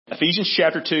Ephesians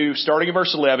chapter 2, starting in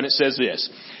verse 11, it says this: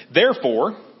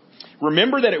 "Therefore,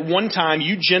 remember that at one time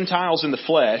you Gentiles in the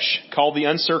flesh, called the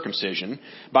uncircumcision,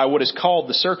 by what is called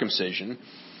the circumcision,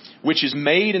 which is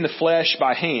made in the flesh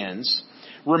by hands,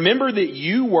 remember that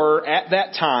you were at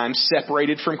that time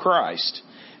separated from Christ,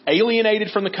 alienated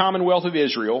from the commonwealth of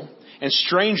Israel, and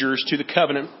strangers to the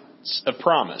covenants of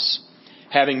promise,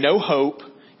 having no hope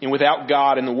and without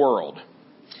God in the world.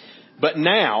 But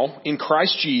now, in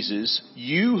Christ Jesus,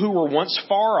 you who were once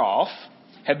far off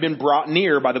have been brought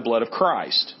near by the blood of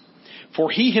Christ. For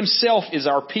he himself is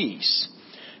our peace,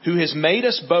 who has made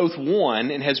us both one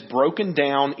and has broken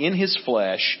down in his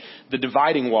flesh the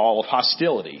dividing wall of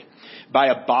hostility, by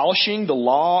abolishing the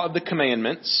law of the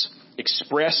commandments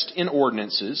expressed in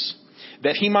ordinances,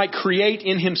 that he might create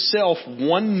in himself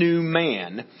one new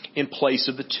man in place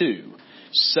of the two,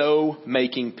 so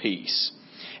making peace,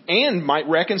 and might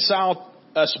reconcile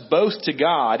us both to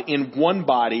God in one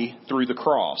body through the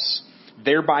cross,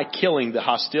 thereby killing the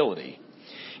hostility.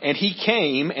 And he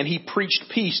came and he preached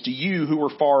peace to you who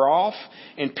were far off,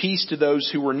 and peace to those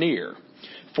who were near.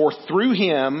 For through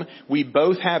him we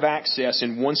both have access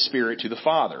in one spirit to the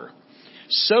Father.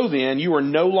 So then you are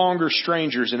no longer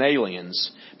strangers and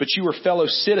aliens, but you are fellow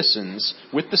citizens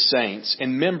with the saints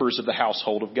and members of the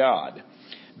household of God,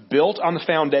 built on the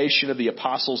foundation of the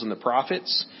apostles and the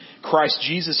prophets, Christ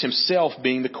Jesus himself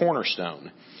being the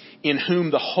cornerstone, in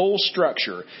whom the whole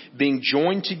structure, being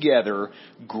joined together,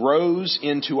 grows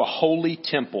into a holy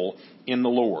temple in the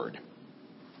Lord.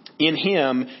 In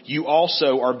him you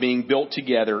also are being built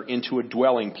together into a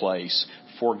dwelling place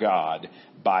for God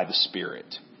by the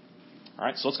Spirit." All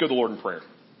right, so let's go to the Lord in prayer.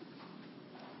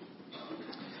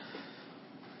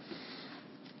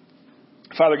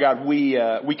 Father God, we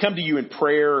come to you in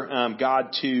prayer,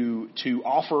 God, to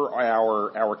offer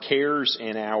our cares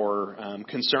and our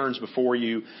concerns before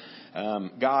you.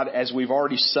 God, as we've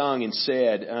already sung and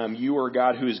said, you are a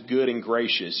God who is good and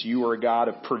gracious. You are a God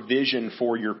of provision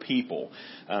for your people.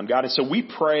 God, and so we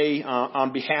pray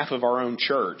on behalf of our own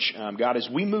church. God, as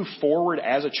we move forward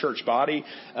as a church body,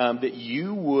 that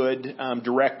you would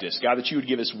direct us. God, that you would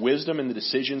give us wisdom in the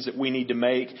decisions that we need to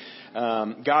make.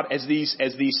 God, as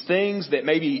these things that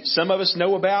maybe some of us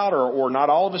know about or not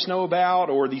all of us know about,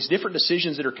 or these different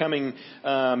decisions that are coming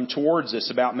towards us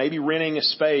about maybe renting a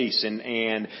space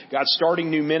and God, starting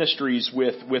new ministries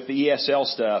with the ESL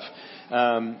stuff.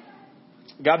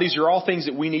 God, these are all things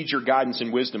that we need your guidance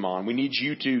and wisdom on. We need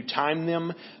you to time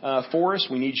them for us.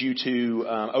 We need you to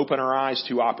open our eyes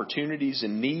to opportunities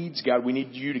and needs. God, we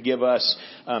need you to give us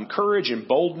courage and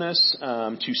boldness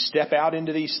to step out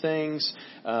into these things.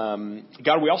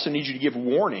 God, we also need you to give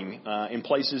warning in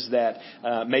places that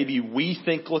maybe we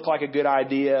think look like a good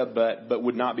idea, but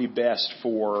would not be best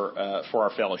for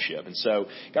our fellowship. And so,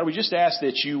 God, we just ask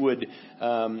that you would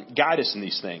guide us in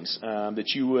these things, that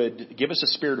you would give us a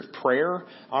spirit of prayer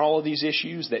on all of these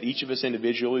issues, that each of us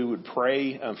individually would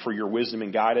pray for your wisdom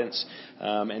and guidance,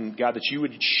 and God, that you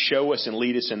would show us and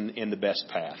lead us in the best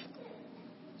path.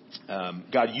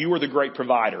 God, you are the great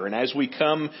provider. And as we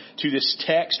come to this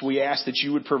text, we ask that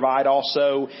you would provide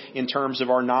also in terms of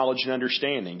our knowledge and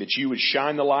understanding, that you would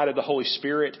shine the light of the Holy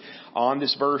Spirit on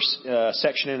this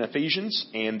section in Ephesians,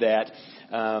 and that,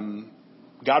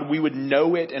 God, we would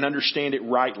know it and understand it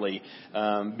rightly,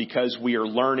 because we are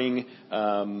learning,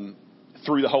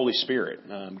 through the Holy Spirit.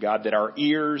 God, that our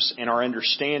ears and our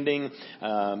understanding,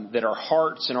 that our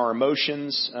hearts and our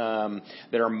emotions,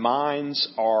 that our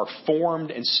minds are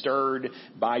formed and stirred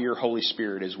by your Holy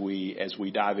Spirit as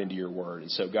we dive into your word.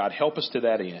 And so, God, help us to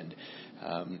that end.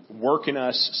 Work in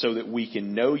us so that we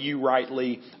can know you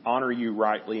rightly, honor you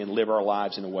rightly, and live our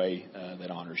lives in a way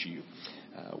that honors you.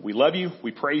 We love you.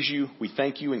 We praise you. We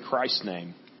thank you in Christ's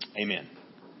name. Amen.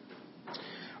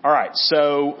 All right.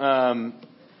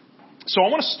 So I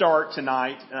want to start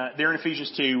tonight there in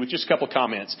Ephesians 2 with just a couple of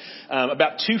comments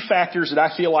about two factors that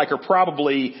I feel like are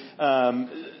probably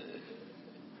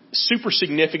super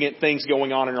significant things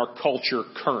going on in our culture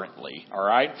currently. All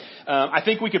right. I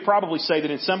think we could probably say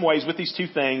that in some ways with these two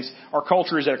things, our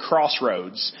culture is at a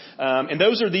crossroads. And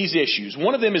those are these issues.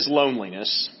 One of them is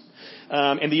loneliness,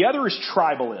 and the other is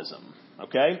tribalism.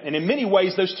 Okay? And in many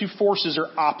ways, those two forces are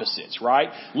opposites, right?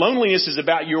 Loneliness is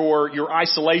about your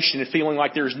isolation and feeling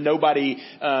like there's nobody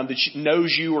that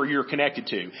knows you or you're connected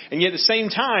to. And yet at the same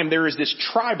time, there is this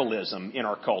tribalism in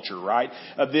our culture, right?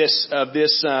 Of this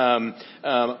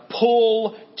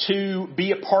pull to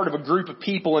be a part of a group of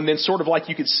people, and then sort of like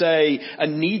you could say a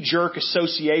knee-jerk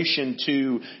association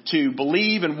to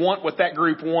believe and want what that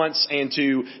group wants, and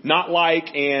to not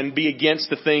like and be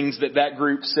against the things that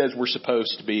group says we're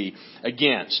supposed to be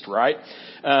against, right?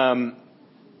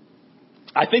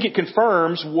 I think it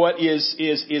confirms what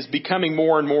is becoming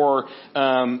more and more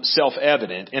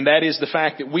self-evident, and that is the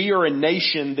fact that we are a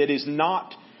nation that is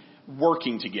not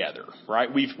working together, right?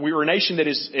 We're a nation that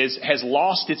has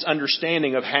lost its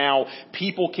understanding of how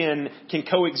people can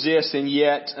coexist and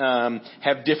yet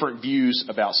have different views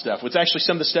about stuff. It's actually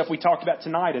some of the stuff we talked about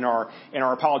tonight in our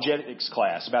apologetics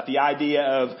class about the idea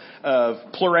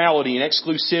of plurality and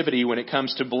exclusivity when it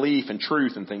comes to belief and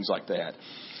truth and things like that.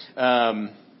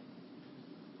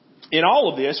 In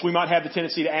all of this, we might have the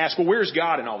tendency to ask, well, where's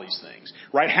God in all these things,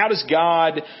 right? How does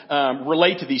God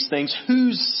relate to these things?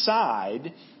 Whose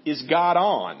side is God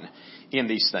on in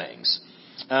these things?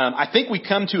 I think we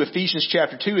come to Ephesians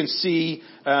chapter 2 and see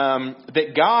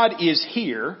that God is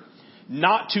here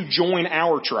not to join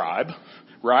our tribe,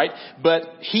 right? But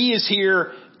He is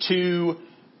here to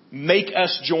make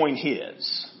us join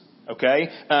His, okay?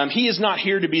 He is not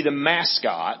here to be the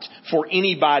mascot for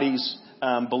anybody's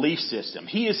belief system.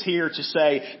 He is here to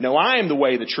say, no, I am the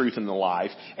way, the truth, and the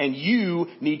life, and you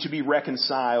need to be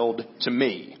reconciled to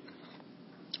me.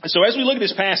 So as we look at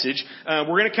this passage,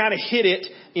 we're going to kind of hit it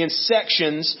in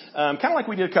sections, kind of like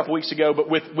we did a couple weeks ago, but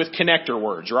with connector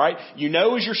words, right? You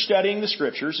know, as you're studying the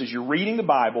scriptures, as you're reading the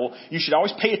Bible, you should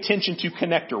always pay attention to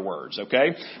connector words, okay?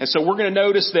 And so we're going to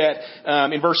notice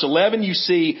that in verse 11 you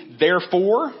see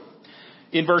therefore,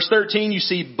 in verse 13 you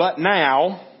see but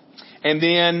now, and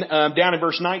then down in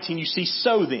verse 19 you see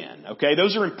so then. Okay,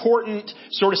 those are important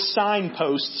sort of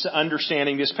signposts to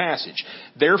understanding this passage.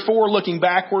 Therefore, looking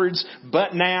backwards,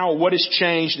 but now what has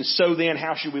changed, and so then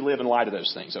how should we live in light of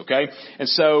those things? Okay, and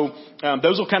so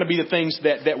those will kind of be the things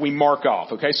that we mark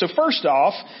off. Okay, so first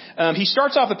off, he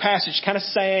starts off the passage kind of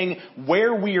saying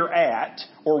where we are at,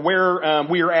 or where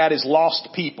we are at as lost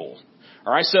people.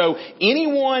 All right, so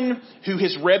anyone who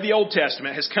has read the Old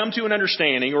Testament has come to an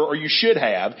understanding, or you should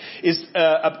have, is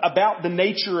about the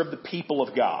nature of the people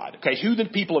of God. Okay, who the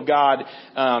people of God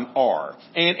are.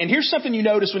 And here's something you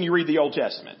notice when you read the Old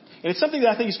Testament. And it's something that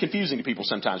I think is confusing to people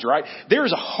sometimes, right? There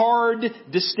is a hard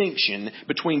distinction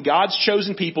between God's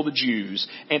chosen people, the Jews,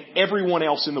 and everyone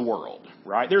else in the world.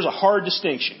 Right? There's a hard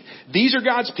distinction. These are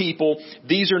God's people.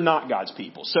 These are not God's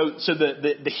people. So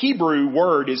the Hebrew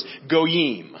word is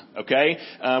goyim, okay?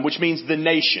 Which means the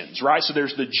nations, right? So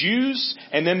there's the Jews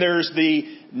and then there's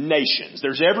the nations.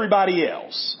 There's everybody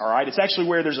else, all right? It's actually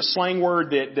where there's a slang word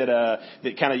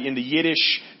that kind of in the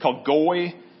Yiddish called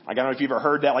goy. I don't know if you've ever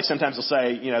heard that. Like sometimes they'll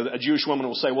say, you know, a Jewish woman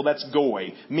will say, well, that's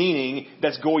goy, meaning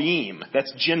that's goyim,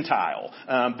 that's Gentile.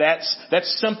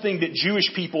 That's something that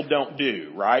Jewish people don't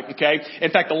do, right? Okay.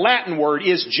 In fact, the Latin word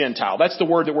is Gentile. That's the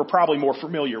word that we're probably more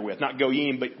familiar with, not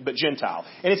goyim, but Gentile.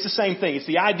 And it's the same thing. It's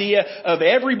the idea of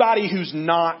everybody who's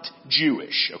not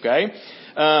Jewish, okay?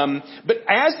 But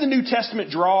as the New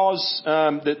Testament draws,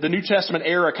 the New Testament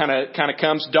era kind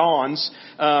of dawns,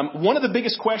 one of the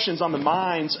biggest questions on the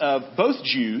minds of both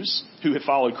Jews who have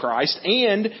followed Christ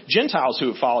and Gentiles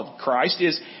who have followed Christ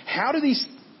is, how do these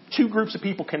two groups of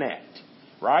people connect?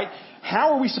 Right?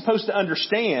 How are we supposed to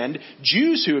understand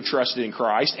Jews who have trusted in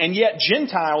Christ and yet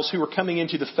Gentiles who are coming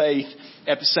into the faith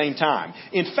at the same time?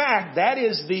 In fact, that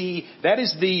is the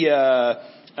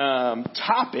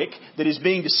topic that is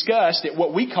being discussed at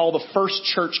what we call the First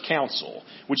Church Council,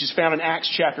 which is found in Acts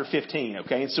chapter 15.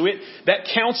 Okay, and so that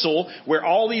council where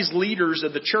all these leaders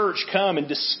of the church come and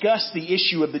discuss the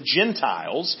issue of the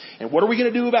Gentiles and what are we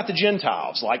going to do about the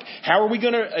Gentiles? Like, how are we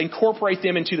going to incorporate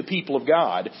them into the people of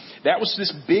God? That was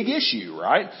this big issue,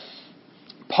 right?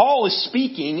 Paul is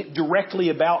speaking directly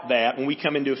about that when we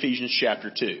come into Ephesians chapter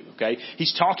 2, okay?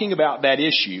 He's talking about that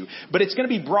issue, but it's going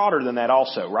to be broader than that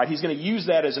also, right? He's going to use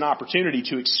that as an opportunity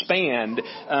to expand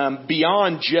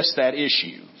beyond just that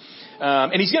issue.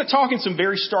 And he's going to talk in some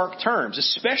very stark terms,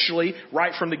 especially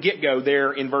right from the get-go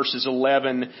there in verses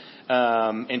 11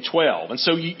 and 12. And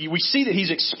so we see that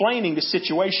he's explaining the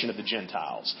situation of the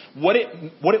Gentiles, what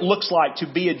it looks like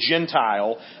to be a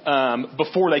Gentile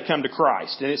before they come to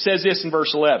Christ. And it says this in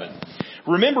verse 11.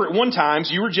 Remember, at one time,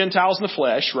 you were Gentiles in the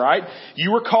flesh, right?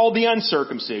 You were called the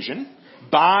uncircumcision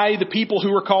by the people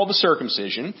who are called the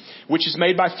circumcision, which is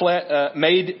made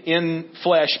in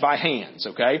flesh by hands.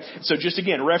 Okay, so just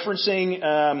again referencing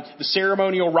the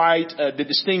ceremonial rite that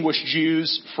distinguished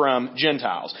Jews from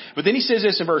Gentiles. But then he says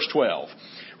this in verse 12: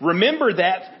 remember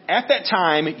that at that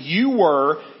time you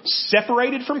were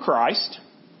separated from Christ,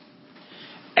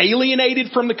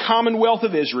 alienated from the commonwealth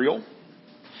of Israel,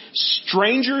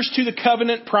 strangers to the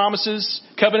covenants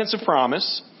of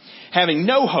promise, having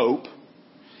no hope,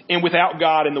 and without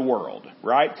God in the world,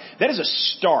 right? That is a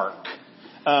stark,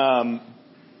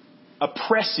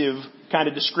 oppressive kind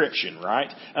of description,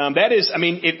 right? That is, I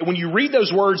mean, when you read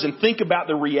those words and think about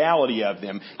the reality of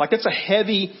them, like that's a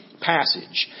heavy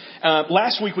passage.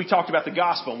 Last week we talked about the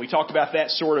gospel, and we talked about that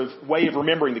sort of way of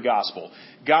remembering the gospel.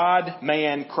 God,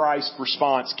 man, Christ,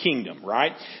 response, kingdom,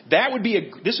 right? This would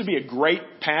be a great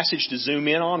passage to zoom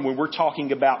in on when we're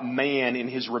talking about man in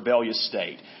his rebellious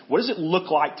state. What does it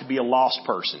look like to be a lost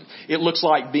person? It looks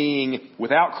like being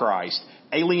without Christ,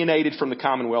 alienated from the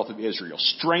commonwealth of Israel,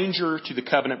 stranger to the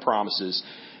covenant promises,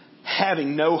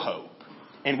 having no hope,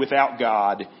 and without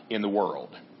God in the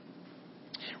world.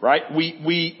 Right?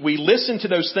 We listen to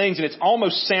those things and it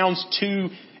almost sounds too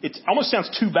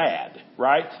bad,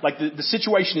 right? Like the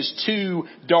situation is too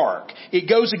dark. It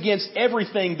goes against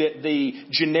everything that the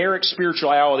generic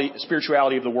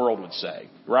spirituality of the world would say,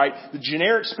 right? The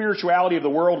generic spirituality of the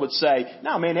world would say,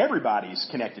 no man, everybody's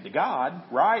connected to God,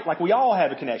 right? Like we all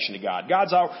have a connection to God.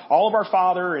 God's all of our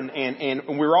Father and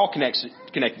we're all connected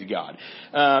to God.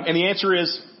 And the answer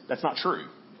is, that's not true.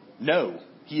 No,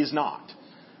 He is not.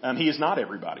 He is not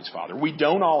everybody's Father. We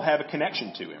don't all have a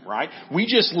connection to Him, right? We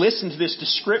just listen to this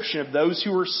description of those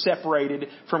who are separated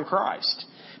from Christ.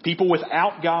 People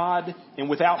without God and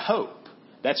without hope.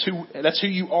 That's who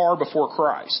you are before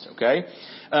Christ, okay?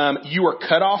 You are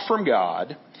cut off from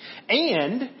God,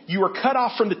 and you are cut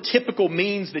off from the typical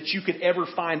means that you could ever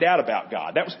find out about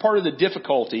God. That was part of the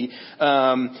difficulty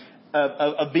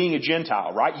of being a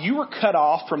Gentile, right? You were cut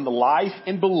off from the life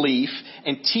and belief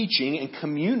and teaching and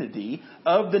community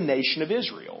of the nation of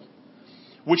Israel,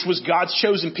 which was God's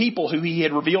chosen people who He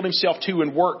had revealed Himself to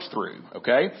and worked through,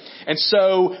 okay? And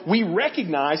so we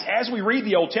recognize as we read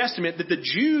the Old Testament that the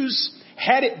Jews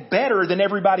had it better than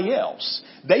everybody else.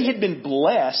 They had been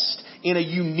blessed in a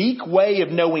unique way of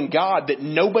knowing God that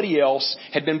nobody else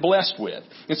had been blessed with.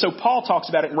 And so Paul talks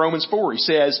about it in Romans 4. He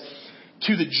says,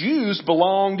 to the Jews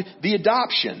belonged the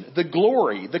adoption, the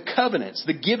glory, the covenants,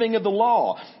 the giving of the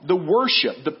law, the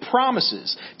worship, the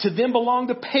promises. To them belong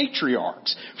the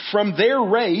patriarchs. From their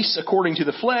race, according to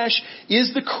the flesh,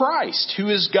 is the Christ, who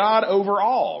is God over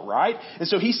all, right? And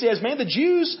so he says, man, the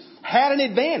Jews had an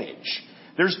advantage.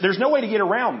 There's no way to get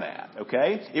around that,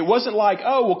 okay? It wasn't like,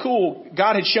 oh, well, cool,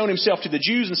 God had shown Himself to the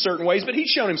Jews in certain ways, but He'd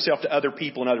shown Himself to other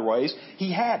people in other ways.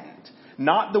 He hadn't.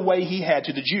 Not the way He had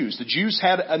to the Jews. The Jews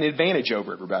had an advantage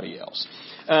over everybody else.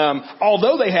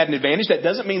 Although they had an advantage, that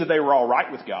doesn't mean that they were all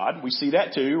right with God. We see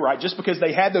that too, right? Just because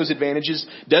they had those advantages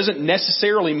doesn't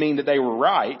necessarily mean that they were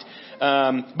right.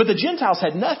 But the Gentiles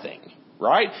had nothing,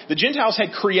 right? The Gentiles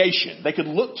had creation. They could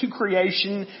look to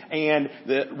creation, and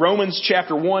the Romans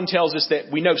chapter 1 tells us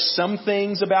that we know some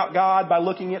things about God by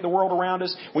looking at the world around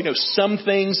us. We know some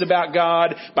things about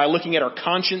God by looking at our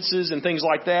consciences and things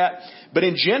like that. But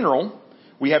in general,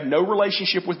 we have no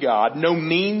relationship with God, no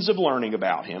means of learning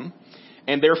about Him,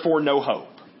 and therefore no hope.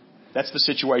 That's the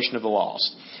situation of the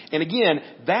lost. And again,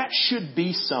 that should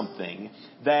be something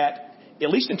that, at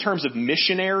least in terms of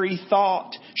missionary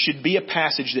thought, should be a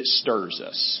passage that stirs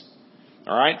us.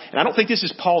 All right? And I don't think this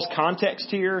is Paul's context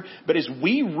here, but as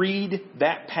we read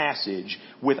that passage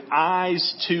with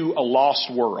eyes to a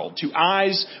lost world, to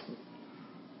eyes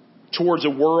towards a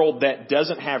world that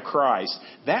doesn't have Christ,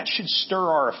 that should stir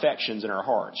our affections in our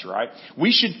hearts, right?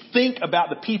 We should think about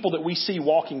the people that we see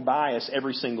walking by us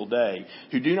every single day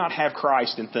who do not have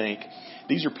Christ and think,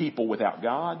 these are people without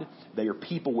God. They are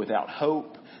people without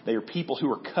hope. They are people who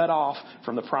are cut off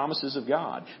from the promises of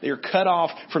God. They are cut off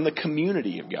from the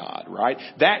community of God, right?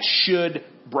 That should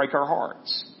break our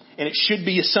hearts. And it should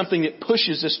be something that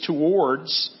pushes us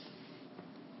towards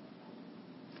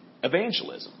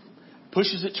evangelism.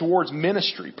 Pushes it towards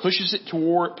ministry, pushes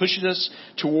us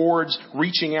towards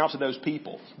reaching out to those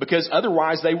people. Because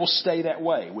otherwise they will stay that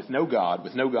way, with no God,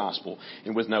 with no gospel,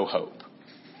 and with no hope.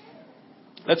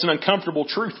 That's an uncomfortable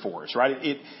truth for us,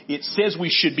 right? It says we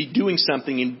should be doing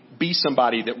something and be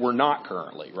somebody that we're not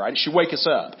currently, right? It should wake us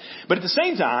up. But at the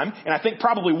same time, and I think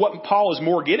probably what Paul is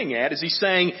more getting at, is he's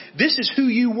saying, this is who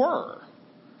you were,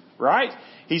 right?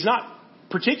 He's not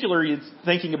particularly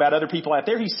thinking about other people out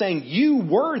there. He's saying you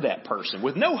were that person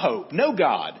with no hope, no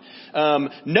God,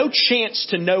 no chance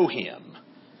to know Him.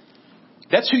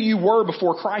 That's who you were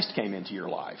before Christ came into your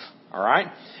life. All right?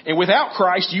 And without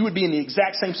Christ, you would be in the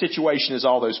exact same situation as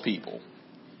all those people.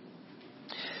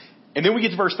 And then we get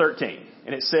to verse 13,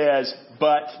 and it says,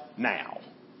 but now.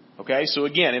 Okay? So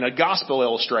again, in a gospel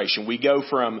illustration, we go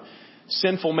from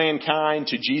sinful mankind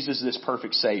to Jesus, this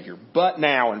perfect Savior. But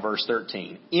now, in verse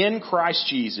 13, in Christ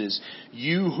Jesus,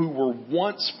 you who were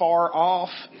once far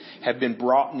off have been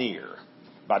brought near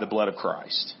by the blood of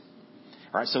Christ.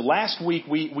 All right, so last week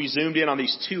we zoomed in on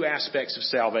these two aspects of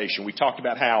salvation. We talked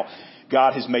about how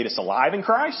God has made us alive in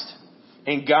Christ,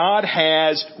 And God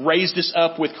has raised us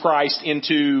up with Christ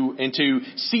into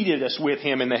seated us with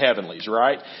Him in the heavenlies,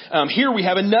 right? Here we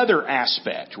have another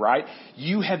aspect, right?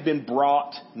 You have been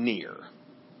brought near.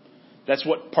 That's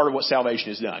what part of what salvation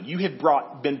has done. You have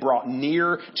been brought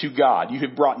near to God. You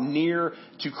have brought near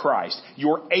to Christ.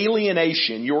 Your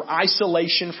alienation, your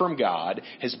isolation from God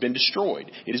has been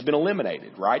destroyed. It has been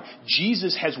eliminated, right?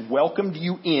 Jesus has welcomed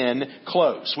you in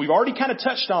close. We've already kind of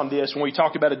touched on this when we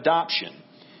talked about adoption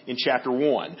in chapter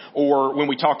 1, or when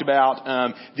we talked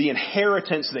about the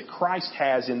inheritance that Christ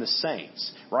has in the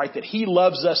saints, right? That He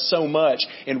loves us so much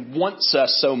and wants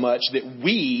us so much that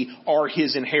we are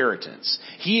His inheritance.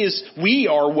 We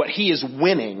are what He is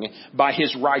winning by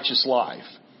His righteous life.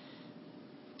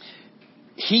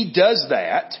 He does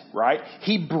that, right?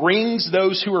 He brings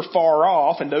those who are far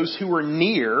off and those who are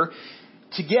near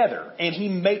together, and He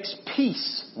makes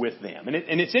peace with them.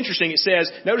 And it's interesting. It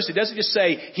says, notice it doesn't just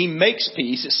say He makes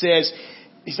peace. It says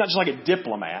He's not just like a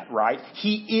diplomat, right?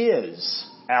 He is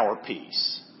our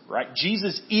peace, right?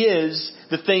 Jesus is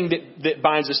the thing that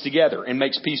binds us together and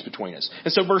makes peace between us.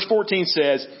 And so verse 14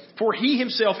 says, "For He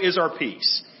Himself is our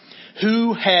peace,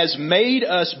 who has made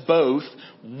us both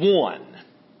one,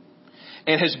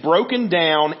 and has broken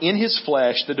down in His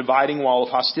flesh the dividing wall of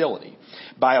hostility,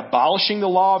 by abolishing the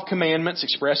law of commandments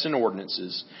expressed in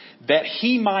ordinances, that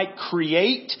He might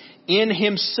create in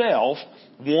Himself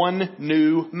one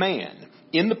new man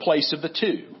in the place of the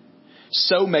two,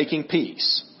 so making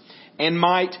peace, and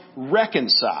might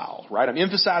reconcile," right? I'm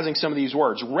emphasizing some of these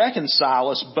words, "reconcile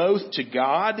us both to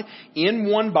God in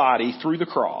one body through the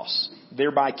cross,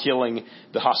 thereby killing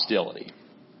the hostility."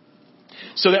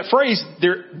 So that phrase,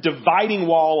 their dividing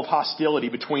wall of hostility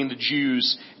between the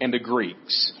Jews and the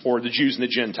Greeks, or the Jews and the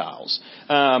Gentiles,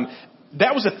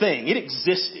 that was a thing. It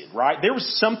existed, right? There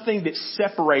was something that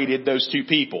separated those two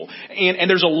people. And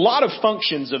there's a lot of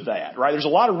functions of that, right? There's a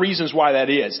lot of reasons why that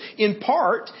is. In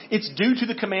part, it's due to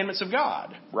the commandments of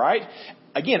God, right?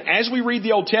 Again, as we read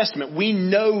the Old Testament, we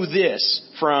know this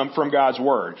from God's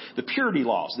Word. The purity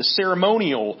laws, the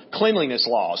ceremonial cleanliness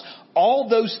laws, all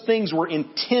those things were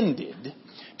intended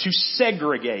to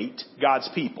segregate God's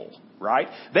people, right?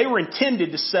 They were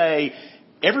intended to say,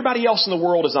 everybody else in the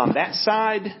world is on that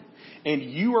side, and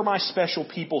you are my special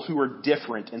people who are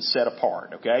different and set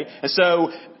apart, okay? And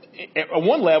so, at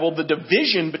one level, the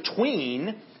division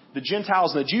between the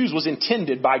Gentiles and the Jews was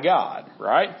intended by God,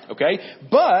 right? Okay?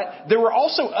 But there were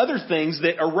also other things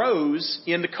that arose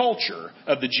in the culture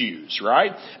of the Jews,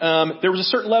 right? There was a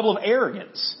certain level of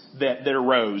arrogance that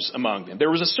arose among them. There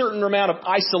was a certain amount of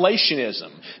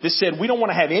isolationism that said we don't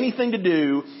want to have anything to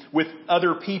do with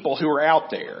other people who are out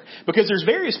there. Because there's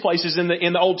various places in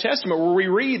the Old Testament where we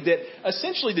read that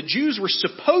essentially the Jews were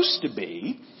supposed to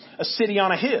be a city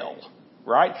on a hill.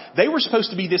 Right? They were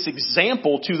supposed to be this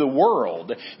example to the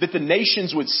world that the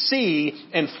nations would see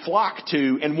and flock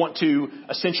to and want to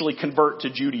essentially convert to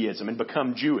Judaism and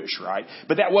become Jewish, right?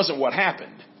 But that wasn't what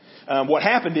happened. What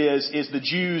happened is the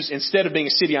Jews, instead of being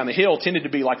a city on the hill, tended to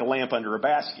be like a lamp under a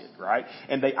basket, right?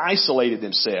 And they isolated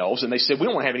themselves and they said, we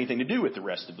don't want to have anything to do with the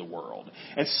rest of the world.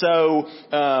 And so,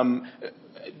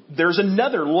 there's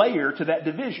another layer to that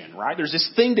division, right? There's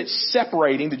this thing that's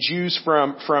separating the Jews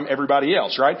from everybody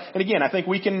else, right? And again, I think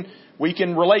we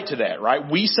can relate to that, right?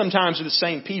 We sometimes are the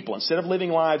same people. Instead of living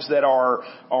lives that are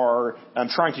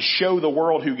trying to show the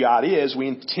world who God is, we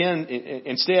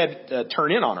instead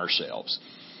turn in on ourselves.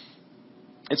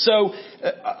 And so,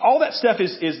 all that stuff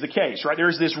is the case, right? There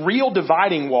is this real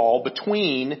dividing wall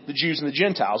between the Jews and the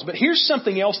Gentiles. But here's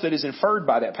something else that is inferred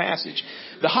by that passage.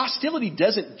 The hostility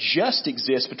doesn't just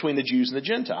exist between the Jews and the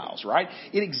Gentiles, right?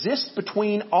 It exists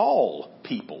between all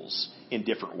peoples in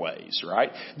different ways,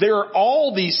 right? There are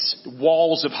all these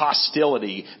walls of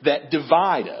hostility that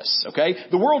divide us, okay?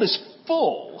 The world is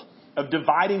full of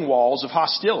dividing walls of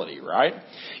hostility, right?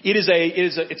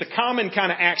 It's a common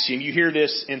kind of axiom. You hear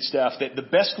this and stuff, that the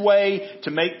best way to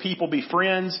make people be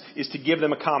friends is to give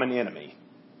them a common enemy.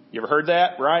 You ever heard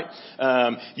that, right?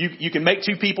 You can make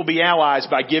two people be allies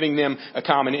by giving them a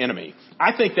common enemy.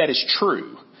 I think that is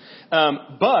true.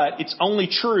 But it's only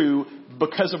true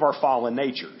because of our fallen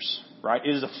natures, right?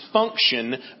 It is a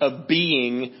function of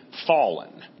being fallen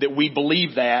that we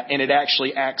believe that, and it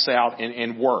actually acts out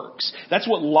and works. That's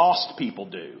what lost people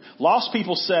do. Lost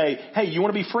people say, hey, you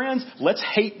want to be friends? Let's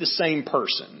hate the same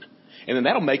person. And then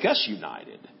that'll make us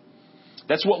united.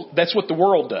 That's what the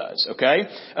world does, okay?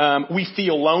 We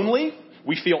feel lonely.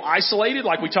 We feel isolated,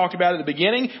 like we talked about at the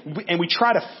beginning, and we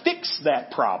try to fix that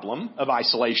problem of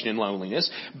isolation and loneliness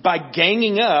by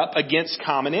ganging up against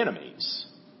common enemies.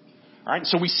 All right.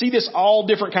 So we see this all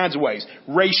different kinds of ways.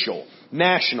 Racial,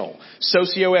 national,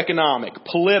 socioeconomic,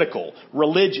 political,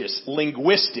 religious,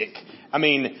 linguistic. I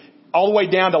mean, all the way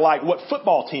down to like what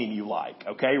football team you like.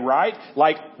 Okay. Right.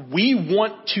 Like we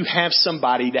want to have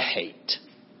somebody to hate.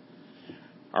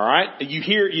 All right. You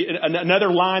hear another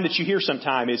line that you hear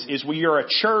sometimes is we are a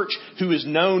church who is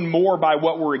known more by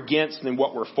what we're against than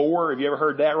what we're for. Have you ever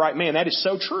heard that? Right? Man, that is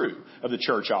so true of the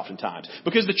church oftentimes,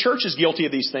 because the church is guilty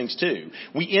of these things too.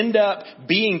 We end up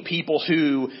being people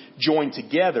who join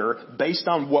together based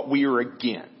on what we are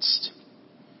against.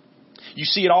 You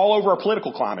see it all over our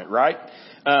political climate, right?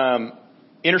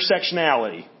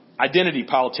 Intersectionality, identity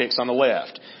politics on the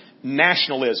left.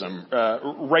 Nationalism,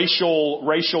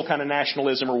 racial kind of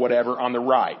nationalism or whatever on the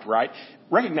right?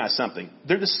 Recognize something.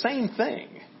 They're the same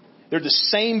thing. They're the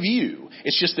same view.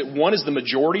 It's just that one is the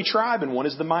majority tribe and one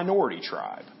is the minority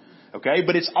tribe. Okay?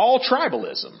 But it's all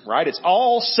tribalism, right? It's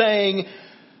all saying,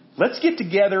 let's get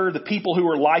together the people who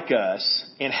are like us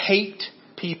and hate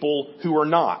people who are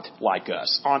not like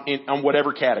us on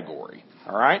whatever category.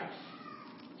 All right?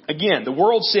 Again, the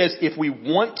world says if we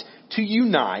want to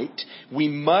unite, we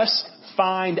must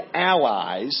find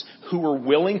allies who are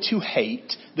willing to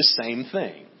hate the same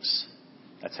things.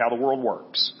 That's how the world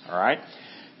works. All right?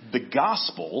 The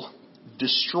gospel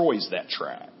destroys that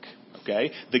track.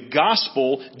 Okay? The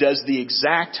gospel does the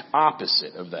exact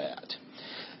opposite of that.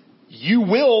 You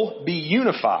will be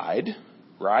unified,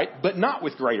 right? But not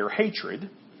with greater hatred,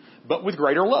 but with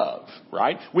greater love,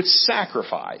 right? With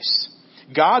sacrifice.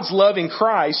 God's love in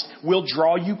Christ will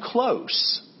draw you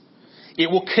close. It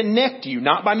will connect you,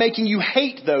 not by making you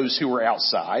hate those who are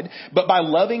outside, but by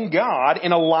loving God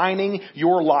and aligning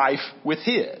your life with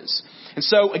His. And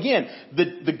so, again,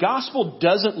 the gospel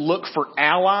doesn't look for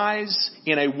allies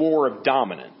in a war of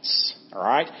dominance. All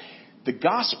right? The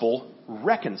gospel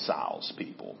reconciles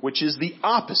people, which is the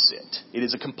opposite. It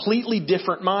is a completely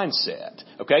different mindset.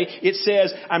 Okay? It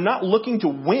says, I'm not looking to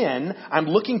win. I'm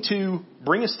looking to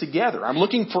bring us together. I'm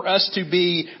looking for us to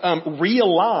be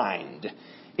realigned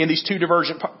in these two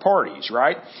divergent parties,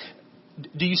 right?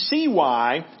 Do you see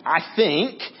why I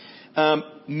think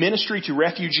ministry to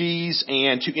refugees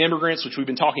and to immigrants, which we've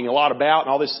been talking a lot about, and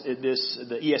all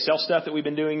the ESL stuff that we've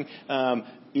been doing,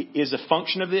 is a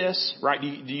function of this, right? Do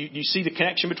you see the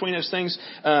connection between those things?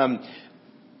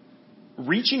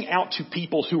 Reaching out to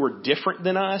people who are different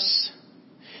than us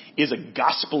is a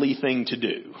gospel-y thing to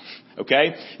do.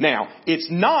 Okay? Now, it's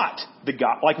not the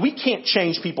God, like we can't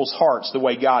change people's hearts the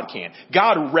way God can.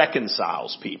 God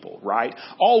reconciles people, right?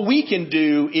 All we can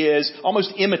do is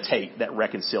almost imitate that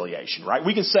reconciliation, right?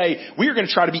 We can say, we are going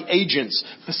to try to be agents,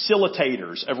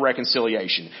 facilitators of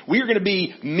reconciliation. We are going to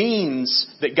be means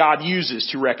that God uses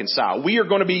to reconcile. We are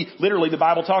going to be, literally the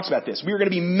Bible talks about this, we are going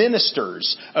to be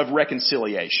ministers of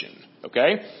reconciliation.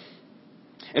 Okay?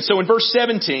 And so in verse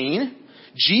 17,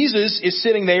 Jesus is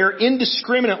sitting there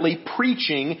indiscriminately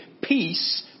preaching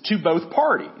peace to both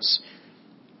parties.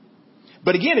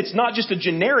 But again, it's not just a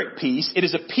generic peace. It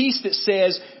is a peace that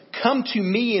says, come to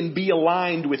me and be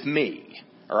aligned with me.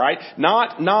 All right?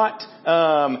 Not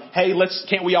hey,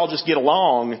 can't we all just get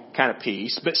along kind of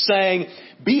peace, but saying,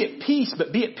 be at peace,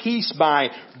 but be at peace by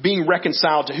being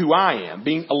reconciled to who I am,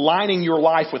 aligning your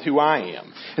life with who I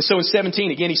am. And so in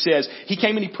 17, again, he says, he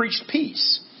came and he preached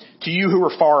peace to you who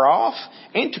are far off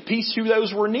and to peace to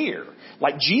those who are near.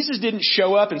 Like Jesus didn't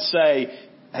show up and say,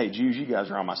 hey, Jews, you guys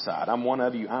are on my side. I'm one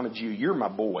of you. I'm a Jew. You're my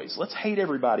boys. Let's hate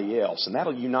everybody else, and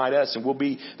that'll unite us, and we'll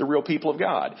be the real people of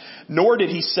God. Nor did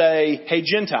he say, hey,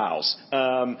 Gentiles,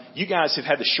 you guys have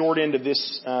had the short end of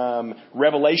this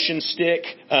revelation stick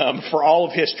for all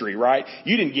of history, right?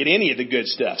 You didn't get any of the good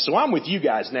stuff. So I'm with you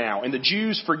guys now. And the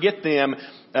Jews, forget them.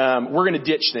 We're going to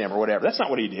ditch them or whatever. That's not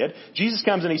what he did. Jesus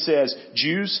comes and he says,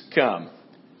 Jews, come.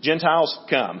 Gentiles,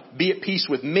 come. Be at peace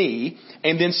with me.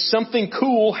 And then something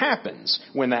cool happens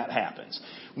when that happens.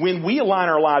 When we align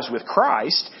our lives with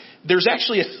Christ, there's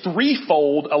actually a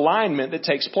threefold alignment that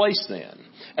takes place then.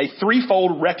 A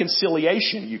threefold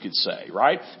reconciliation, you could say,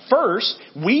 right? First,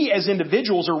 we as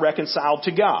individuals are reconciled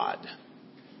to God.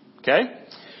 Okay?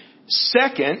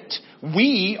 Second,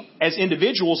 we as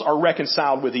individuals are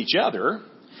reconciled with each other.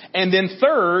 And then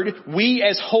third, we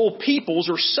as whole peoples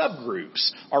or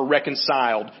subgroups are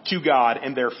reconciled to God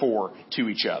and therefore to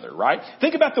each other, right?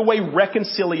 Think about the way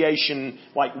reconciliation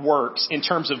works in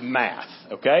terms of math,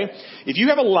 okay? If you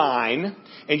have a line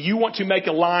and you want to make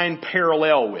a line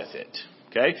parallel with it,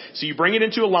 okay? So you bring it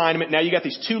into alignment. Now you got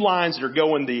these two lines that are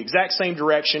going the exact same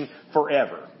direction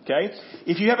forever, okay?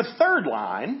 If you have a third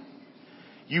line,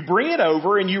 you bring it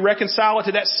over and you reconcile it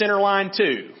to that center line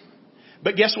too.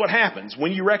 But guess what happens?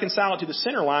 When you reconcile it to the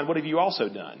center line, what have you also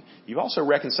done? You've also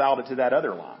reconciled it to that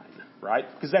other line, right?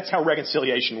 Because that's how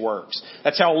reconciliation works.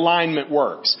 That's how alignment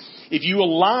works. If you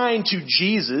align to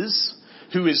Jesus,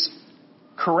 who is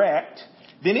correct,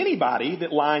 then anybody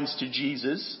that aligns to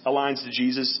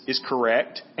Jesus is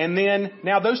correct. And then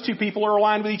now those two people are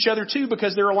aligned with each other too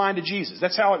because they're aligned to Jesus.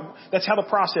 That's how the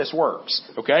process works.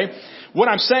 Okay? What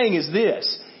I'm saying is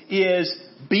this, is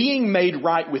being made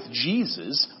right with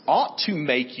Jesus ought to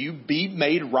make you be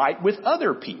made right with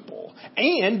other people.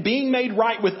 And being made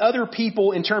right with other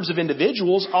people in terms of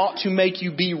individuals ought to make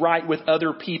you be right with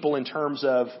other people in terms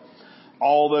of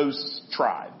all those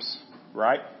tribes,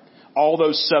 right? All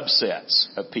those subsets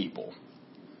of people.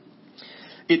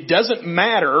 It doesn't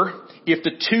matter if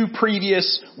the two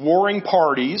previous warring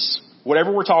parties,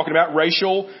 whatever we're talking about,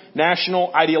 racial,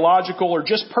 national, ideological, or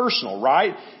just personal,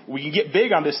 right? We can get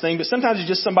big on this thing, but sometimes it's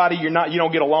just somebody you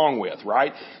don't get along with,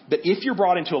 right? But if you're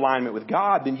brought into alignment with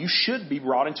God, then you should be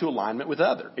brought into alignment with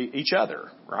each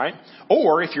other, right?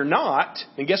 Or if you're not,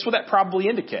 then guess what that probably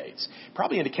indicates? It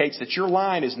probably indicates that your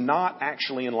line is not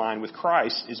actually in line with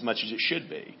Christ as much as it should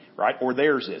be, right? Or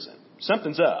theirs isn't.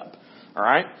 Something's up, all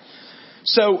right?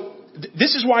 So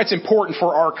this is why it's important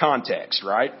for our context,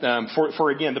 right?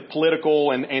 For again, the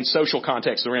political and social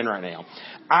context we're in right now.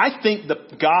 I think the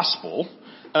gospel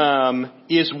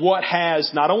is what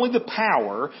has not only the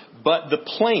power, but the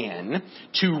plan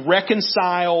to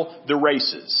reconcile the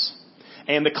races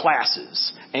and the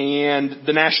classes and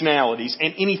the nationalities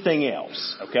and anything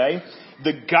else, okay?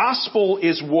 The gospel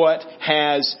is what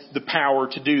has the power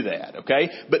to do that, okay?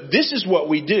 But this is what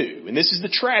we do, and this is the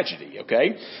tragedy,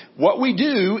 okay? What we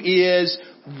do is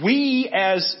we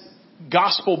as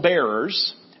gospel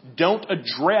bearers don't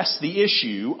address the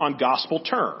issue on gospel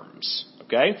terms.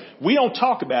 Okay? We don't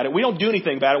talk about it. We don't do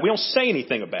anything about it. We don't say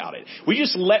anything about it. We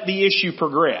just let the issue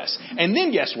progress. And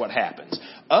then guess what happens?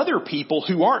 Other people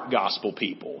who aren't gospel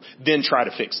people then try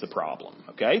to fix the problem.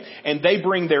 Okay? And they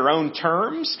bring their own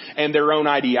terms and their own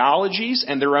ideologies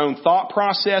and their own thought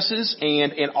processes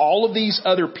and all of these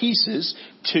other pieces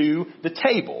to the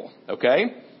table. Okay?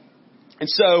 And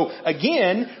so,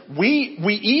 again, we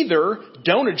either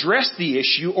don't address the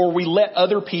issue or we let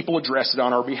other people address it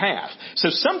on our behalf. So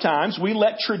sometimes we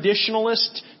let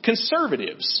traditionalist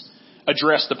conservatives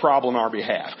address the problem on our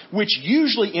behalf, which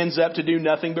usually ends up to do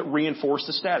nothing but reinforce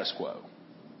the status quo.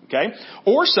 Okay?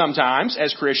 Or sometimes,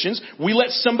 as Christians, we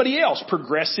let somebody else,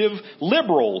 progressive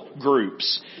liberal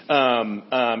groups,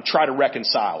 try to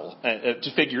reconcile,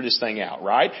 to figure this thing out,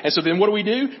 right? And so then what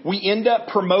do? We end up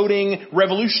promoting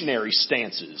revolutionary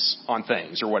stances on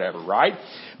things or whatever, right?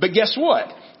 But guess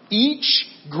what? Each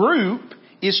group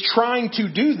is trying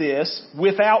to do this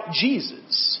without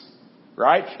Jesus.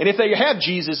 Right? And if they have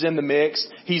Jesus in the mix,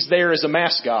 He's there as a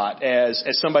mascot, as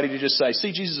somebody to just say,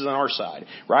 see, Jesus is on our side.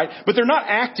 Right? But they're not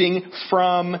acting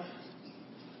from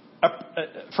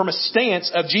a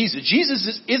stance of Jesus.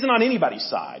 Jesus isn't on anybody's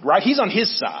side, right? He's on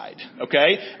His side,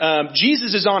 okay?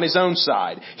 Jesus is on His own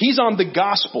side. He's on the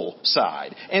gospel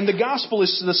side. And the gospel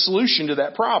is the solution to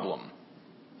that problem.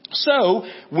 So,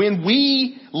 when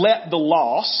we let the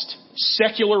lost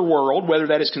secular world, whether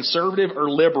that is conservative or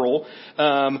liberal,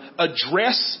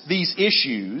 address these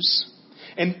issues,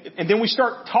 and then we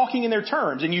start talking in their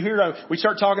terms, and we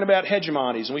start talking about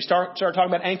hegemonies, and we start talking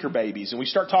about anchor babies, and we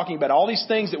start talking about all these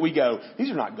things that we go,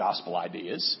 these are not gospel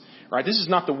ideas, right? This is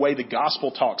not the way the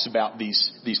gospel talks about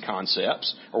these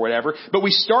concepts or whatever. But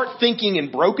we start thinking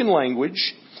in broken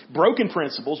language, broken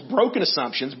principles, broken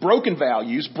assumptions, broken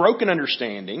values, broken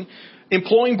understanding,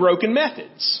 employing broken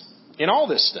methods in all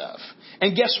this stuff.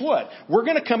 And guess what? We're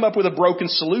going to come up with a broken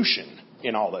solution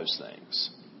in all those things.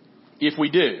 If we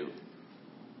do.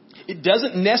 It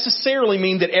doesn't necessarily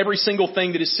mean that every single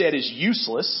thing that is said is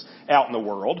useless out in the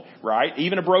world, right?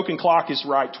 Even a broken clock is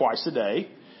right twice a day.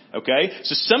 Okay?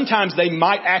 So sometimes they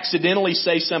might accidentally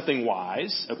say something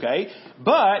wise, okay?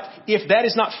 But if that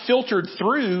is not filtered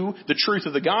through the truth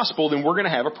of the gospel, then we're going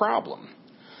to have a problem.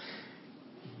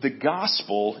 The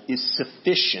gospel is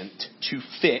sufficient to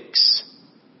fix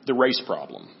the race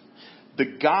problem.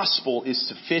 The gospel is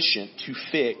sufficient to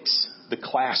fix the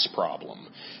class problem.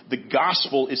 The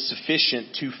gospel is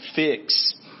sufficient to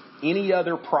fix any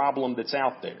other problem that's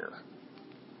out there.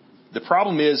 The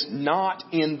problem is not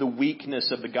in the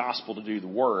weakness of the gospel to do the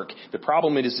work. The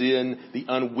problem is in the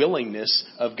unwillingness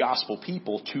of gospel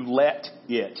people to let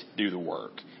it do the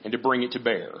work and to bring it to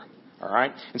bear. All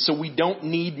right? And so we don't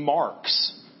need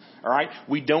Marx. All right?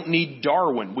 We don't need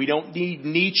Darwin. We don't need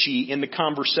Nietzsche in the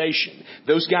conversation.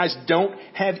 Those guys don't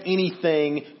have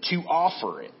anything to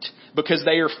offer it because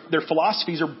their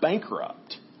philosophies are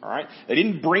bankrupt. All right? They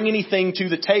didn't bring anything to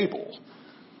the table.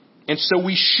 And so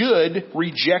we should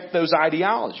reject those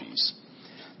ideologies.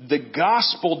 The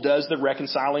gospel does the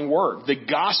reconciling work. The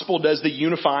gospel does the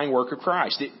unifying work of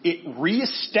Christ. It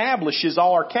reestablishes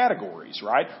all our categories,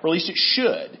 right? Or at least it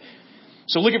should.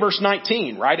 So look at verse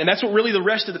 19, right? And that's what really the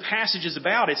rest of the passage is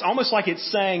about. It's almost like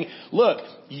it's saying, look,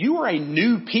 you are a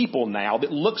new people now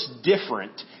that looks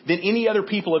different than any other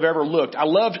people have ever looked. I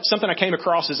loved something I came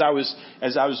across as I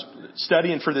was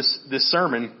studying for this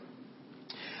sermon.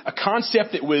 A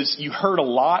concept that you heard a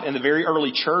lot in the very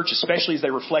early church, especially as they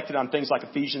reflected on things like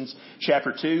Ephesians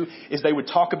chapter 2, is they would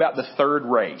talk about the third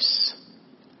race.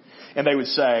 And they would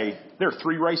say, there are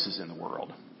three races in the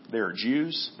world. There are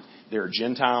Jews, there are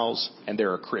Gentiles, and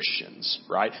there are Christians,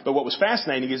 right? But what was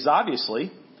fascinating is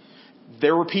obviously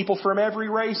there were people from every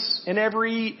race and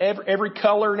every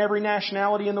color and every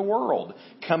nationality in the world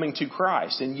coming to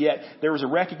Christ. And yet there was a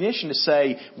recognition to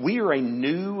say, we are a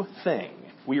new thing.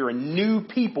 We are a new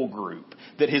people group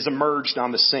that has emerged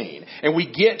on the scene. And we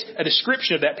get a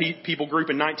description of that people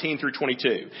group in 19 through 22.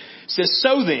 It says,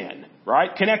 so then, right?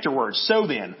 Connector words. So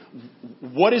then,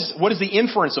 what is the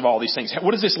inference of all these things?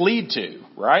 What does this lead to,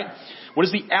 right? What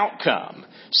is the outcome?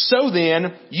 So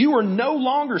then, you are no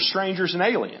longer strangers and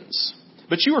aliens,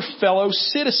 but you are fellow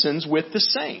citizens with the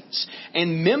saints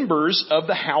and members of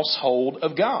the household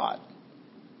of God.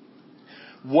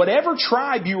 Whatever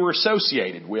tribe you were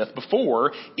associated with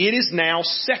before, it is now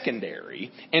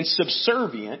secondary and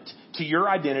subservient to your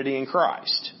identity in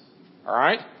Christ. All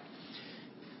right?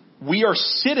 We are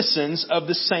citizens of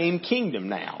the same kingdom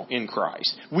now in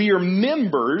Christ. We are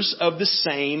members of the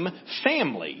same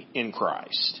family in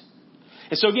Christ.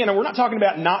 And so again, we're not talking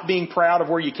about not being proud of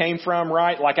where you came from,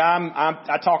 right? Like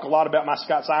I talk a lot about my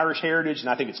Scots-Irish heritage, and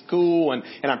I think it's cool, and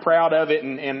I'm proud of it,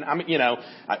 and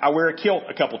I wear a kilt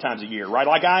a couple times a year, right?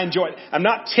 Like I enjoy it. I'm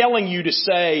not telling you to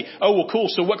say, oh, well, cool.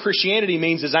 So what Christianity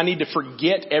means is I need to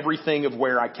forget everything of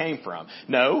where I came from.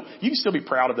 No, you can still be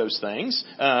proud of those things,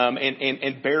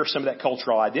 and bear some of that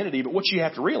cultural identity. But what you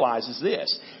have to realize is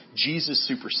this. Jesus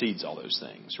supersedes all those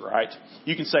things, right?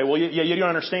 You can say, well, yeah, you don't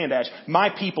understand, Ash. My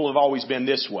people have always been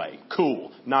this way.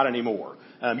 Cool. Not anymore.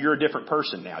 You're a different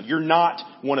person now. You're not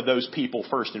one of those people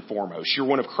first and foremost. You're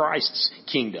one of Christ's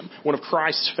kingdom, one of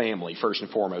Christ's family first and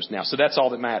foremost now. So that's all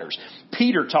that matters.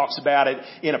 Peter talks about it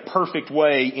in a perfect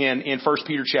way in 1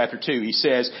 Peter chapter 2. He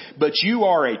says, but you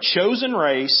are a chosen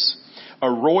race,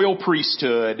 a royal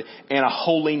priesthood, and a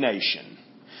holy nation.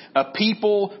 A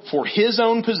people for his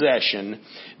own possession,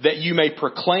 that you may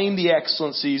proclaim the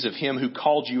excellencies of him who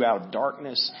called you out of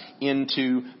darkness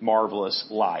into marvelous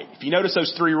light. If you notice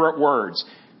those three words,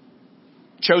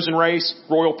 chosen race,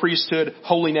 royal priesthood,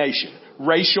 holy nation,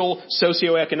 racial,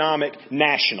 socioeconomic,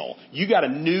 national. You got to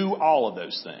know all of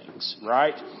those things,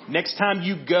 right? Next time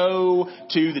you go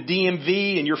to the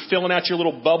DMV and you're filling out your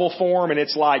little bubble form and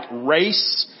it's like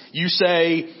race, you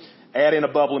say, add in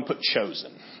a bubble and put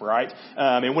chosen, right?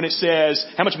 And when it says,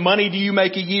 how much money do you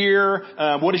make a year?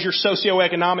 What is your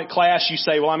socioeconomic class? You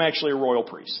say, well, I'm actually a royal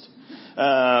priest.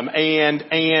 And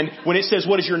when it says,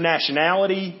 what is your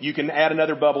nationality? You can add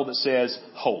another bubble that says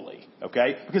holy.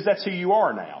 Okay? Because that's who you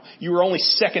are now. You are only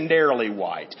secondarily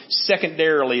white,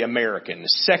 secondarily American,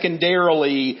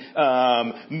 secondarily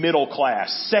middle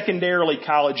class, secondarily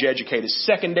college educated,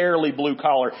 secondarily blue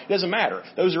collar. It doesn't matter.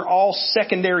 Those are all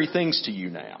secondary things to you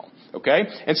now. Okay?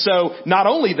 And so, not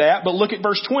only that, but look at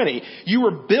verse 20. You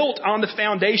were built on the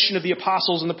foundation of the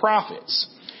apostles and the prophets.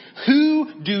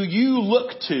 Who do you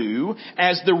look to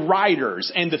as the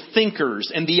writers and the thinkers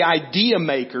and the idea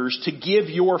makers to give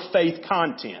your faith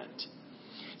content?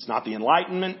 It's not the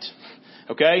Enlightenment.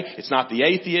 Okay? It's not the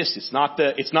atheist. It's not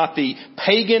the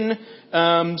pagan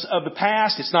of the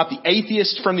past. It's not the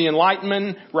atheist from the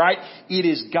Enlightenment, right? It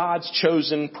is God's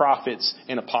chosen prophets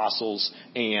and apostles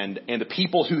and the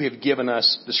people who have given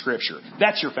us the Scripture.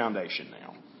 That's your foundation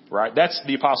now, right? That's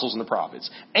the apostles and the prophets.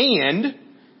 And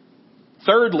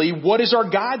thirdly, what is our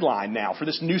guideline now for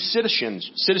this new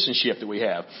citizenship that we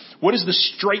have? What is the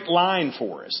straight line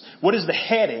for us? What is the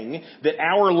heading that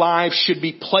our lives should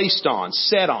be placed on,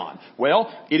 set on?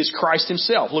 Well, it is Christ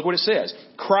Himself. Look what it says.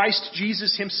 Christ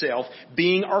Jesus Himself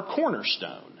being our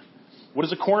cornerstone. What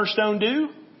does a cornerstone do?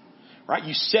 Right?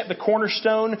 You set the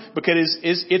cornerstone because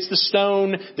it's the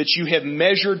stone that you have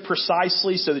measured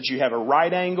precisely so that you have a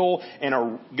right angle and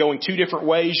are going two different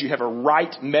ways. You have a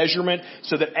right measurement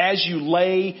so that as you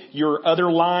lay your other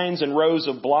lines and rows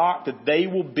of block, that they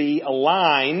will be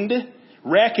aligned,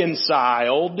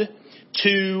 reconciled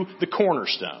to the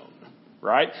cornerstone.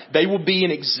 Right? They will be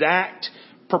an exact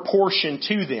proportion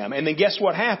to them. And then guess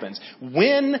what happens?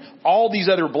 When all these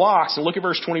other blocks, and look at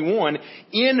verse 21,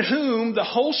 in whom the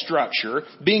whole structure,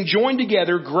 being joined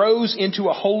together, grows into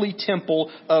a holy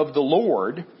temple of the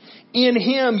Lord, in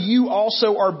Him you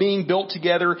also are being built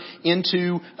together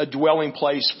into a dwelling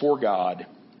place for God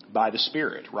by the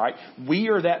Spirit, right? We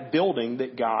are that building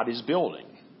that God is building.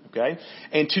 Okay?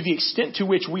 And to the extent to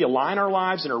which we align our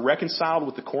lives and are reconciled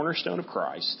with the cornerstone of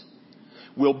Christ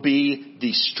will be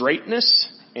the straightness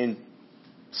and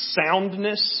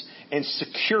soundness and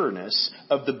secureness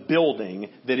of the building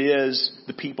that is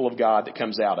the people of God that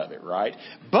comes out of it, right?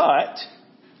 But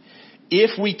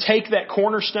if we take that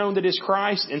cornerstone that is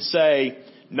Christ and say,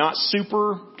 not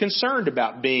super concerned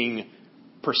about being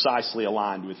precisely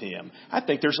aligned with Him, I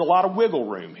think there's a lot of wiggle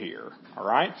room here. All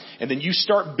right? And then you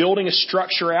start building a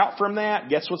structure out from that,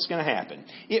 guess what's going to happen?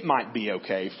 It might be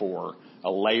okay for a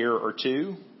layer or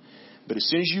two, but as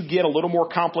soon as you get a little more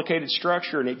complicated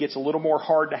structure and it gets a little more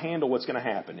hard to handle, what's going to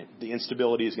happen? The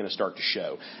instability is going to start to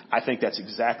show. I think that's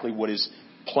exactly what is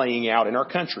playing out in our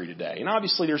country today. And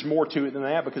obviously there's more to it than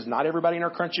that because not everybody in our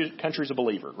country is a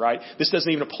believer, right? This doesn't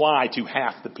even apply to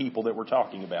half the people that we're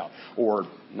talking about or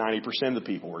 90% of the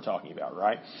people we're talking about,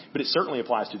 right? But it certainly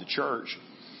applies to the church.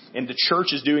 And the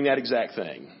church is doing that exact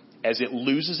thing. As it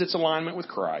loses its alignment with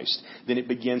Christ, then it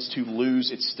begins to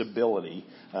lose its stability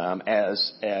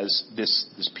as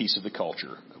this piece of the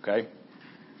culture. Okay?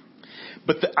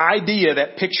 But the idea,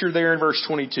 that picture there in verse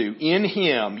 22, in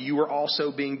Him you are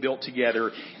also being built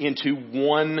together into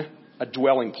a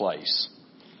dwelling place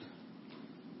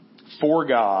for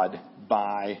God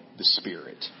by the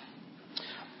Spirit.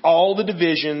 All the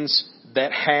divisions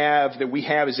that we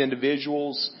have as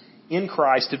individuals in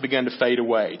Christ have begun to fade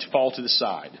away, to fall to the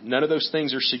side. None of those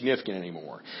things are significant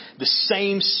anymore. The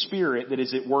same Spirit that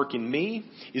is at work in me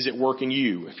is at work in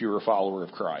you if you're a follower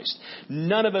of Christ.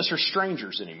 None of us are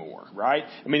strangers anymore, right?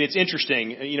 I mean, it's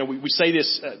interesting. You know, we say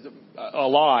this a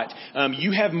lot.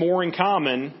 You have more in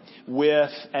common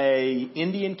with a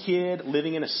Indian kid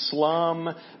living in a slum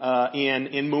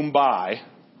in Mumbai,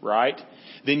 right,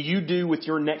 than you do with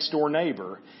your next door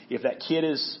neighbor if that kid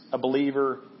is a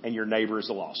believer and your neighbor is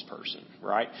a lost person,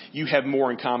 right? You have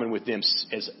more in common with them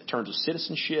in terms of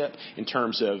citizenship, in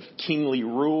terms of kingly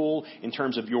rule, in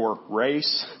terms of your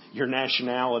race, your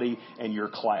nationality, and your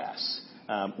class.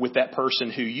 With that person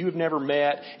who you have never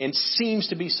met and seems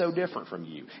to be so different from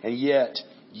you. And yet,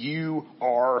 you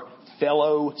are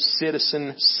fellow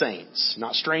citizen saints.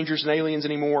 Not strangers and aliens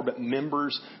anymore, but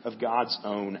members of God's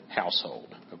own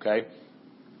household. Okay?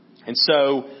 And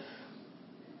so,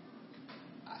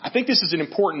 I think this is an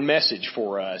important message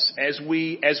for us as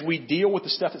we deal with the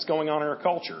stuff that's going on in our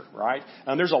culture, right?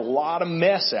 There's a lot of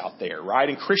mess out there, right?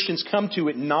 And Christians come to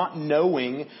it not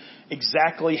knowing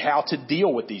exactly how to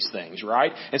deal with these things,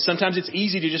 right? And sometimes it's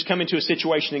easy to just come into a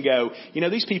situation and go, you know,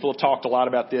 these people have talked a lot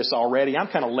about this already. I'm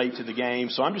kind of late to the game,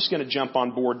 so I'm just going to jump on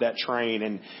board that train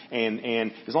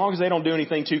and as long as they don't do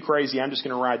anything too crazy, I'm just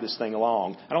going to ride this thing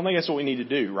along. I don't think that's what we need to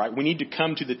do, right? We need to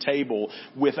come to the table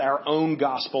with our own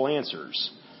gospel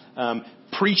answers.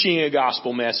 Preaching a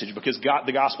gospel message because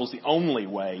the gospel is the only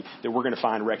way that we're going to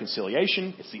find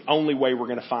reconciliation. It's the only way we're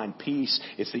going to find peace.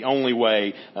 It's the only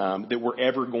way that we're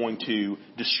ever going to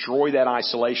destroy that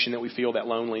isolation that we feel, that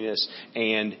loneliness,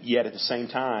 and yet at the same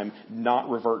time not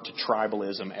revert to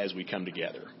tribalism as we come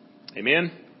together.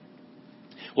 Amen?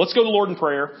 Let's go to the Lord in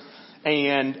prayer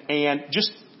and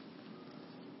just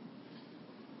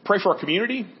pray for our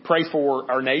community, pray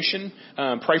for our nation,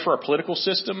 pray for our political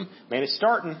system. Man, it's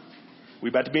starting. We're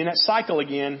about to be in that cycle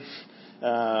again.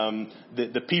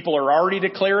 The people are already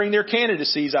declaring their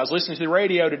candidacies. I was listening to the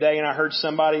radio today and I heard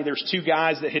there's two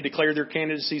guys that had declared their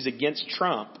candidacies against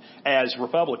Trump as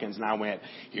Republicans. And I went,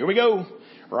 here we go,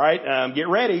 right? Get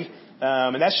ready.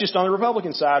 And that's just on the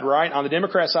Republican side, right? On the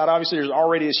Democrat side, obviously, there's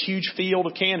already this huge field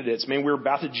of candidates. Man, we're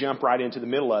about to jump right into the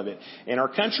middle of it. And our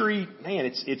country, man,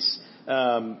 it's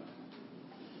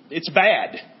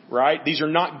bad, right? These are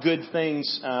not good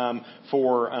things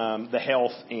for the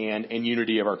health and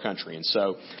unity of our country. And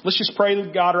so let's just pray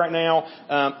to God right now.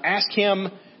 Ask Him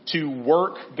to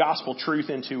work gospel truth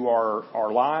into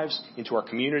our lives, into our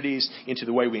communities, into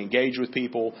the way we engage with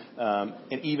people,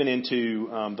 and even into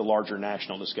the larger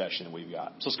national discussion that we've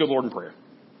got. So let's go to the Lord in prayer.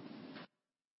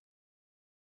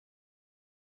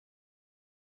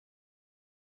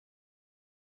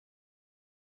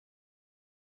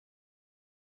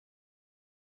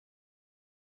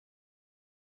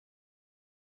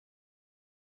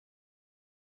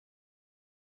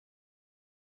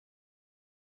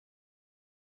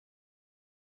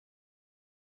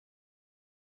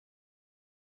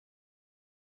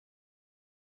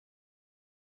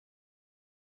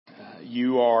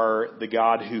 You are the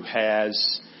God who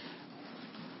has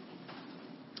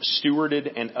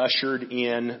stewarded and ushered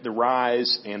in the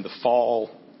rise and the fall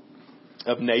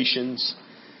of nations.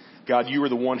 God, you are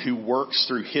the one who works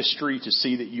through history to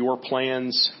see that your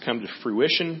plans come to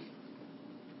fruition.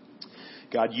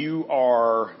 God, you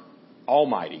are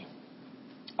almighty,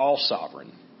 all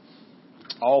sovereign,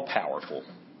 all powerful.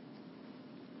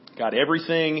 God,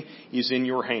 everything is in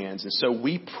your hands. And so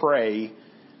we pray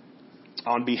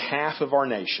on behalf of our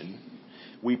nation.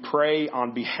 We pray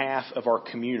on behalf of our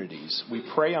communities. We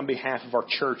pray on behalf of our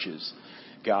churches,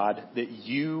 God, that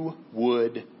you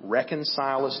would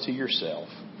reconcile us to yourself,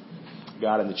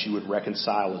 God, and that you would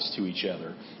reconcile us to each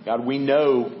other. God, we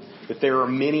know that there are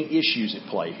many issues at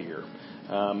play here.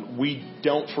 We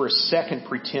don't for a second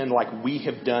pretend like we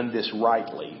have done this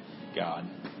rightly, God.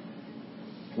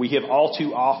 We have all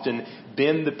too often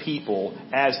been the people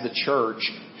as the church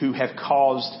who have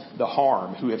caused the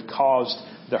harm, who have caused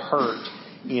the hurt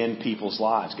in people's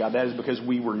lives. God, that is because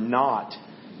we were not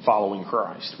following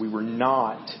Christ. We were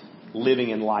not living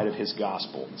in light of His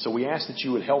gospel. So we ask that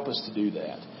you would help us to do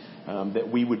that, that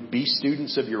we would be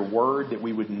students of your word, that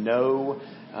we would know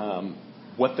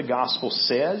what the gospel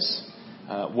says,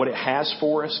 what it has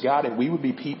for us, God, and we would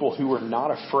be people who are not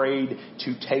afraid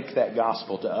to take that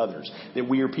gospel to others, that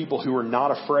we are people who are not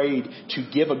afraid to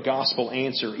give a gospel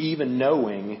answer, even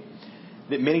knowing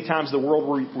that many times the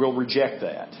world will reject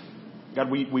that. God,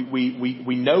 we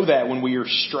know that when we are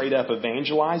straight up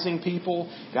evangelizing people,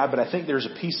 God, but I think there's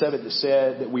a piece of it that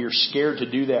said that we are scared to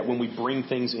do that when we bring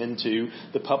things into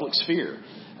the public sphere.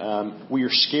 We are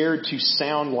scared to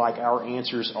sound like our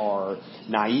answers are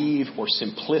naive or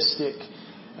simplistic,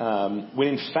 when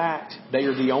in fact they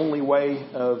are the only way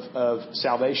of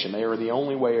salvation. They are the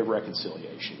only way of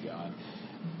reconciliation, God.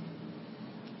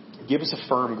 Give us a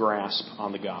firm grasp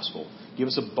on the gospel. Give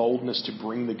us a boldness to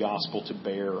bring the gospel to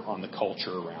bear on the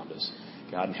culture around us,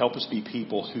 God, and help us be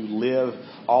people who live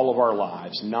all of our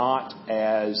lives, not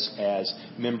as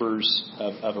members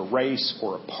of a race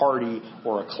or a party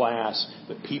or a class,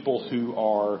 but people who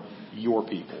are your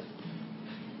people,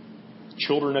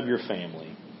 children of your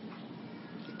family,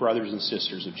 brothers and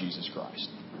sisters of Jesus Christ.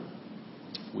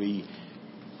 We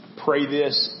pray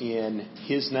this in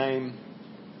His name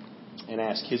and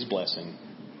ask His blessing.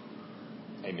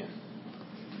 Amen.